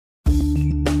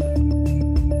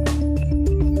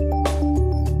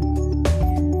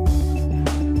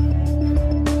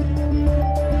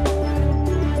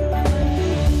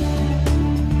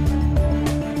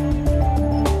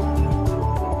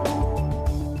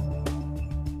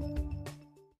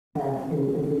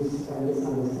and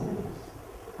misunderstandings.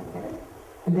 Okay?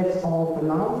 And that's all for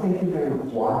now. Thank you very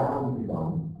much. Why haven't you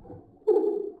done?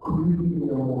 Could you be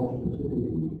more specific?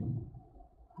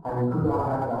 And could I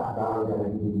have that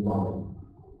validated in knowledge?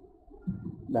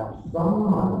 Now,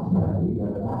 some might say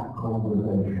that that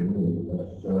conversation is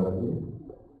assertive,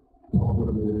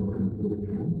 possibly a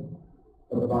conclusion,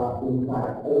 but in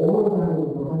fact all of that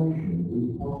information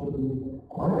is possibly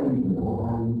quite reasonable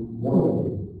and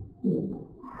worthy.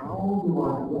 How do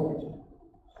I get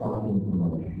such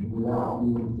information without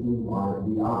being seen by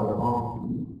the other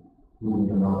party, who is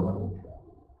another culture,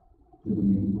 to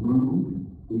be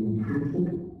rude,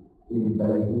 intrusive,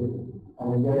 invasive,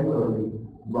 and generally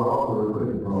rather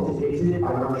critical?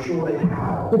 I'm sure they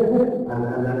have,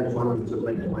 and that is one of the things that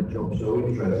makes my job so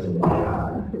interesting.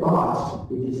 But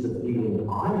it is the feeling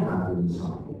I have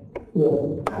inside.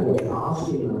 And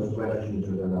asking those questions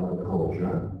of another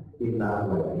culture in that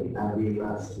way, and being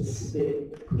that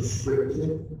specific,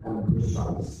 prescriptive, and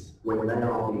precise when they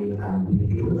are being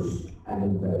ambiguous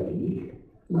and vague,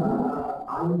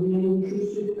 I'm being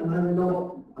intrusive, and I'm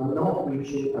not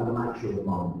reaching a match of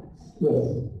minds.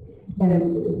 Yes.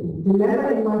 And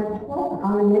remember in my talk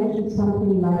I mentioned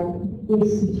something like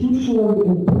institutionally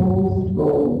imposed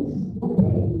roles.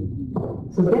 Okay?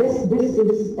 So this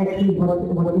is actually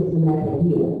what is the matter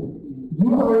here.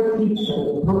 You are a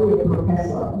teacher, probably a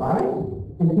professor, right?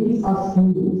 And these are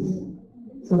students.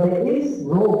 So there is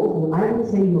roles, and I would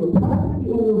say you're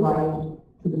perfectly in the right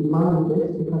to demand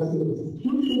this because the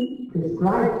institution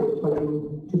prescribes it for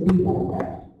you to be like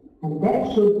that. And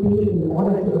that should be in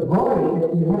order to avoid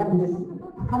that you have this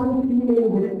funny feeling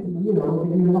that, you know,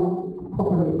 that you're not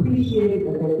properly appreciated,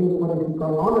 that they think what is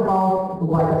going on about,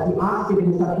 why does he ask it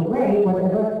in such a way,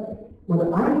 whatever. What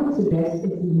I would suggest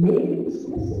is make it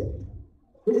explicit.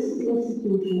 This is the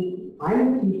institution,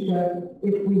 I'm a teacher,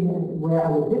 if we're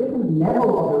on a different level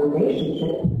of a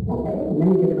relationship, okay,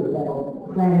 many different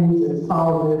levels, friends and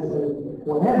spouses and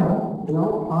whatever, you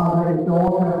know, father and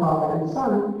daughter, father and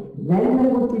son, then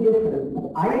it would be different.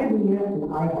 But I am here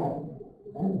and I have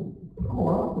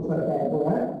power, is not a bad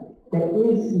word, that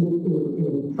is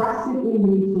entrusted in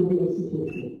me through the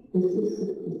institution. This is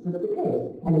just the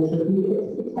case, and it should be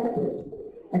expected.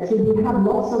 Actually, we have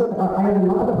lots of, I have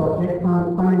another project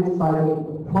financed by the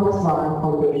Volkswagen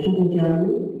Foundation in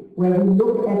Germany, where we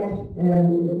look at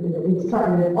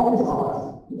office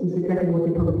hours, which is exactly what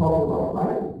you're talking about,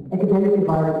 right? Academic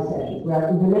environment sessions, where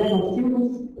international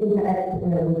students interact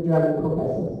with German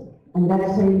professors. And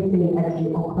that same thing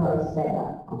actually occurs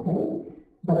there, okay?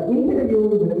 But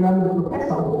interviewing the German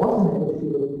professor who also had the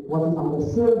field wasn't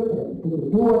understood, didn't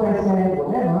do what I said,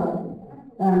 whatever.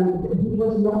 He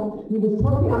was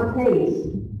totally unfazed.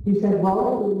 He said,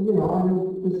 well, you know, I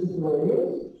know this is the way it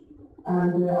is,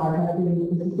 and I have been,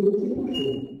 this is the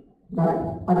institution. Right?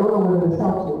 I don't know whether this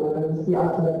helps you, whether this is the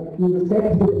answer you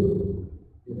expected.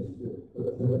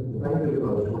 Thank you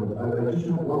for those points. I just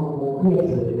have one more.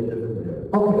 Yes.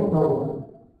 Okay, no.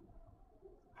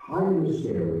 Highly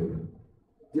scary.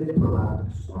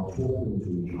 Diplomats are talking to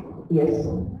each other. Yes.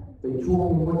 They talk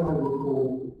in what I would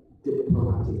call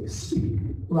diplomatic speak.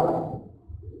 Right.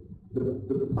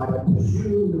 I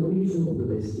presume the reason for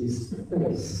this is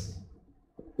face.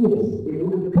 Yes. It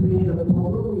would appear the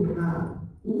problem we have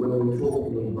when we're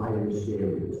talking in higher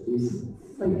areas is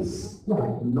face.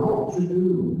 Right. Not to do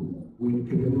with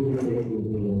communicating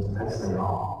things as they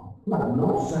are. Right.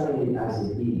 Not saying it as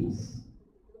it is,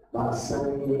 but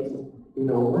saying it in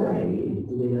a way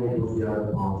that enables the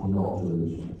other party not to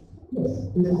lose it. Yes.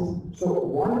 So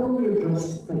why don't we address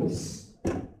face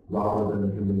rather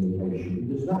than communication?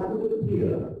 Because that would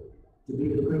appear to be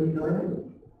the critical area.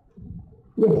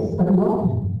 Yes, but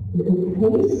not. The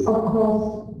face, of course,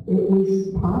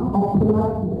 is part of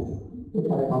politeness, which I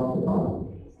talked about.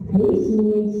 Face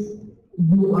means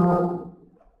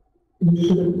you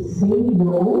should say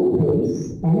your own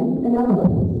face and another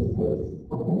person's face.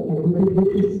 Okay? And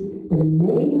which is the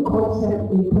main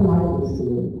concept in politeness to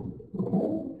me. Okay?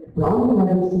 Brown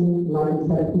Madison,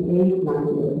 1978,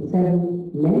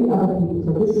 1987, many other people.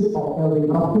 So this is of Erwin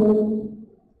Goffman,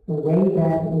 way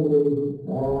back in the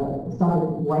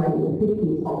started writing in the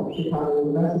 50s of Chicago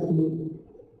University.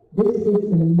 This is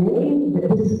the main,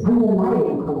 this is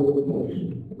underlying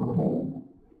communication, okay?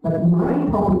 But my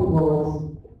topic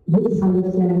was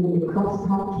misunderstanding across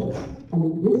cultures,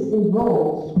 and this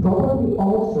involves probably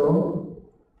also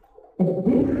a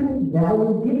different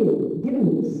value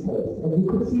given this case. As you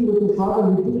could see with this rather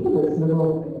ridiculous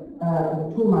little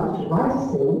too much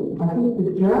rice thing, I think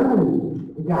the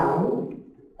German guy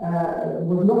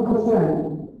was not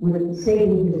concerned with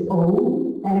saving his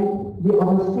own and the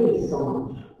other's face so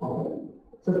much. Okay?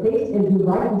 So based, as you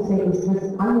rightly say, it's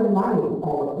just underlying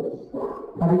all of this.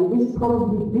 But it is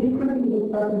probably differently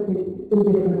interpreted in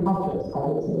different cultures, I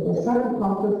would say. There are certain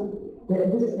cultures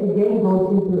that this again goes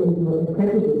into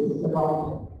prejudices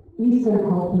about Eastern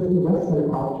cultures and Western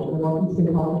cultures, about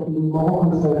Eastern culture being more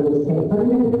concerned with things, but in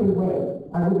a different way.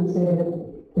 I wouldn't say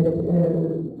that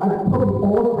probably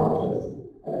all cultures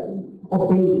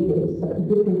obey things, but to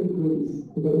different degrees,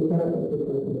 and they interpret it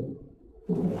differently.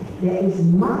 There is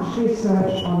much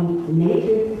research on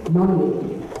native,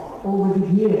 non-native. Over the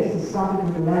years, it started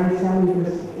with Larry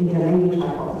Salinger's interlanguage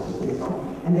hypothesis and so on.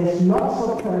 And there's lots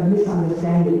of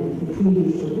misunderstanding between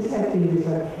these two. This has been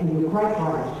researched, and you're quite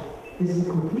right. This is a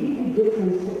completely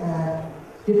different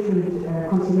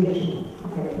constellation,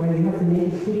 okay, where you have the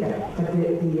native speaker, but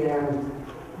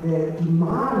the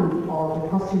demand or the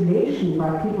postulation by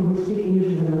people who speak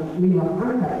English as a lingua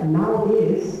franca now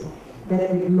is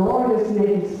that the glorious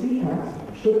native speaker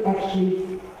should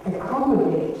actually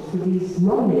accommodate to these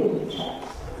non-native chaps,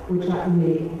 which are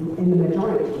in the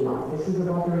majority now. This is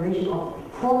about the relation of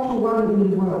 4-to-1 in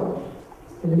the world.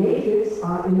 The natives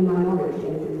are in the minority,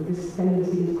 and this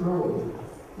tendency is growing.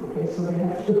 Okay, so they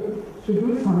have to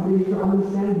do something to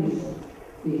understand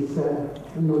these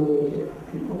non-native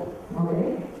people.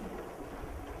 Okay.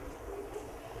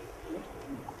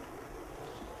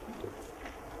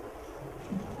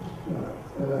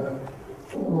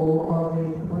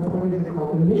 What is it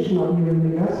called? The mission of your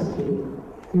university.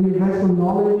 Universal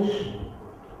knowledge,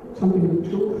 something with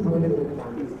truth, what is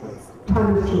it?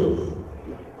 Time is truth.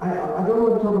 I don't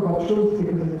want to talk about truth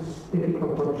because it's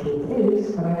difficult what truth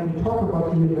is, but I can talk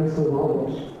about universal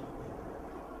knowledge.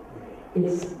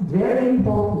 It's very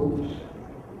important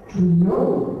to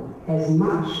know as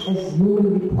much as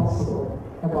humanly possible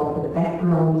about the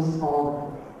backgrounds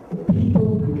of the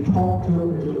people you talk to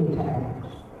and you interact.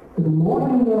 The more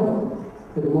you know,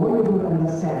 the more you will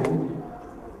understand,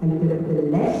 and the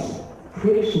less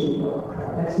friction will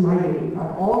occur. That's my belief.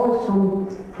 I've always,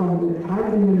 from the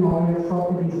time immemorial,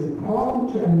 thought that it is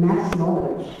important to amass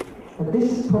knowledge, but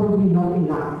this is probably not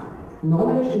enough.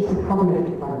 Knowledge is a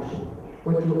cognitive function.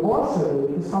 What you also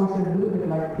need, it sounds a little bit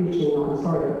like preaching, I'm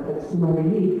sorry, but that's my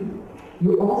belief,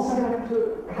 you also have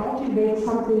to cultivate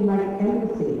something like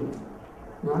empathy,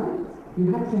 right?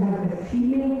 You have to have a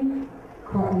feeling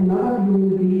for another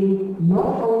human being,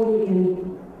 not only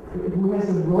who has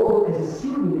a role as a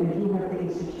student, and you have the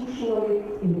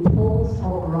institutionally imposed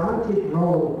or granted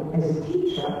role as a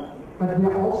teacher, but we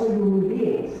are also human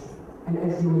beings. And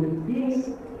as human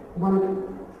beings,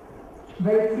 one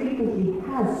very frequently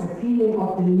has a feeling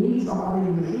of the needs of other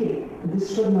human beings. And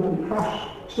this should not be crushed.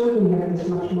 Children have this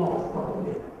much more,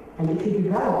 probably. And if you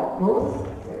develop both,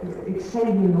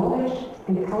 extend your knowledge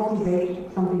and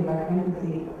cultivate something like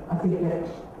empathy, I think that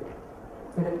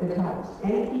helps.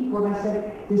 And keep what I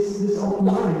said, this open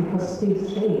mind, because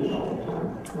things change all the time,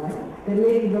 right? They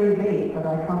may be very vague, but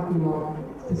I can't be more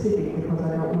specific because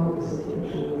I don't know the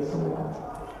situation and so on.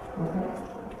 Okay?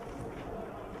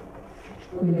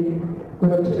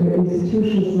 But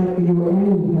institutions like the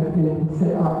UN have been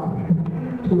set up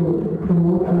to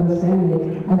promote understanding.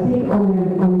 I think on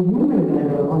a human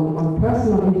level, on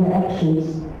personal interactions,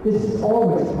 this is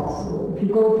always possible. If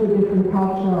you go to a different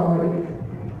culture, or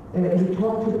if you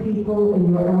talk to people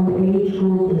in your own age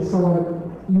group and so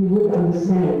on, you would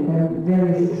understand there are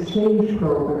various exchange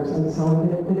programs and so on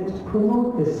that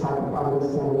promote this type of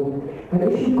understanding. But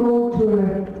if you go to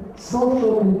a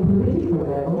social and political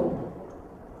level,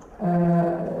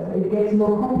 it gets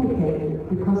more complicated,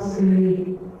 because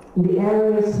in the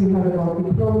areas we heard about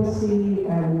diplomacy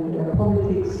and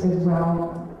politics as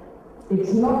well,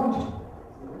 it's not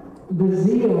the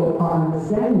zeal for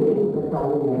understanding that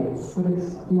dominates, but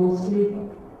it's mostly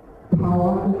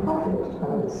power and profit,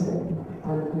 I would say.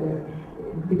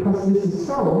 And because this is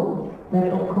so,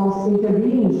 that of course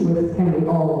intervenes with can we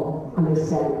all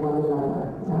understand one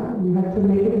another. You have to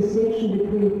make a distinction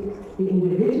between the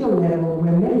individual level,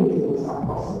 where many things are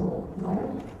possible, right?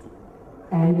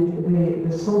 And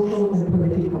the social and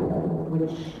political level,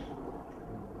 which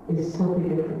is totally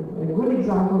different. A good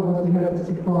example was, we heard this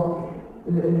before,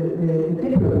 the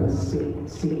diplomat's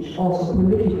speech, also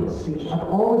political speech. I've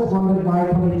always wondered why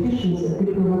politicians and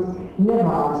diplomats never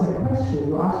answer a question.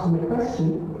 You ask them a question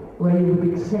where you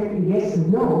would expect a yes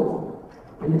and no,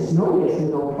 and there's no yes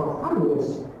and no for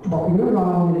communists. Talking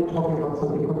around and talking about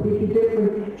something completely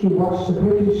different. If you watch the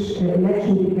British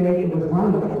election debate, it was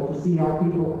wonderful to see how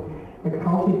people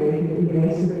cultivated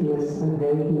evasiveness and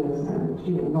vagueness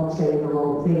and not saying the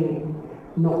wrong thing,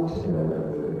 not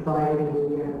driving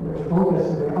the voters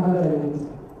away, other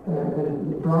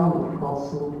than Brown, of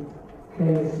course, who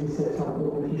carelessly said something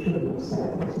that he shouldn't have said,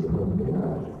 as you probably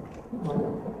know.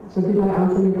 So did I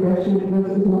answer your question? It's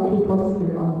not too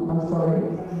positive, I'm sorry.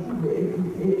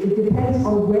 It depends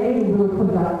on where you will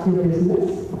conduct your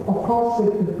business. Of course,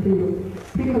 the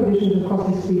preconditions, of course,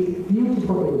 you speak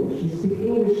beautiful English. You speak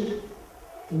English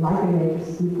like a native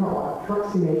speaker or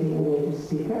approximating a native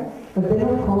speaker. But then,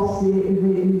 of course,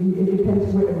 it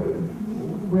depends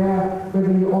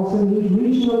whether you also need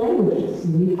regional languages.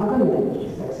 You need other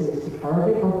languages. Let's say you speak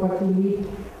Arabic, but you need,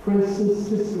 for instance,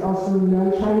 to also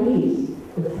learn Chinese.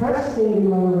 The first thing,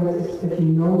 in other words, is that you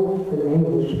know the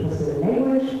language, because the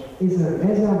language is a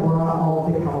reservoir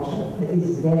of the culture that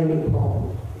is very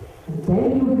important. And then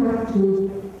you have to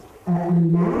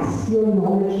amass your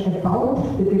knowledge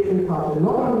about the different culture,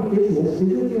 not only business.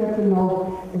 Business you have to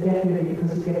know definitely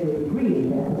because you get your degree in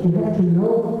there, but you have to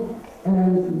know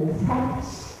the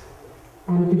facts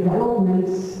and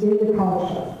developments in the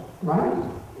culture, right?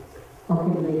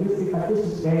 Okay, linguistic, but this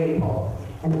is very important.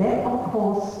 And then, of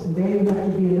course, then you have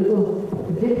to be a little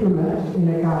diplomat in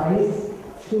a guise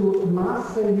to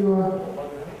master your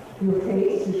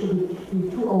face. You shouldn't be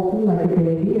too open like a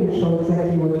baby and show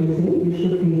exactly what you think.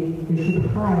 You should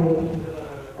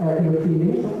hide your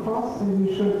feelings, of course, and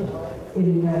you should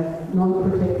in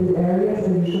non-protected areas,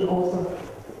 and you should also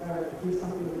do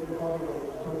something with the body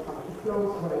when it comes to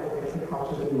clothes, whatever the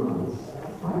culture demands.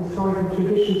 Right? Historical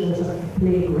traditions also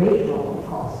play a great role, of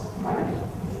course, right?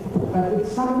 But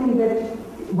it's something that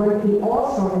one can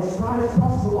also, as far as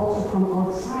possible, also from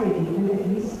outside, you can at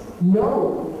least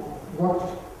know what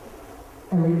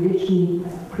a religion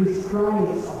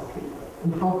prescribes of people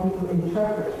and how people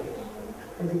interpret it.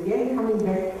 And again, coming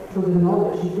back to the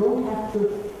knowledge, you don't have to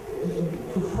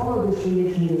follow this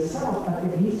religion yourself, but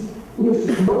at least you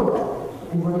should know about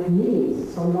it and what it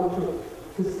means, so not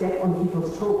to step on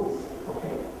people's toes.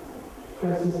 Okay. For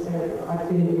instance, I've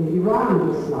been in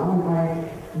Iran just now, and I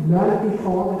learned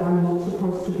before that I'm not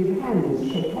supposed to give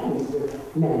hands, shake hands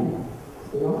with men.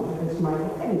 You know, this might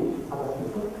offend other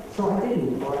people. So I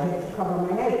didn't, or I had to cover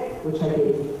my head, which I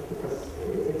did, because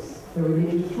it's the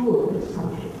religious rule in this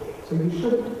country. So you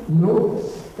should know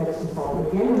this. That's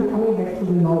important. Again, I'm coming back to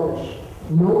the knowledge.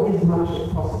 Know as much as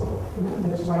possible.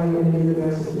 That's why you're in the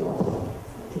university also,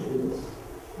 to do this.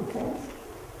 Okay?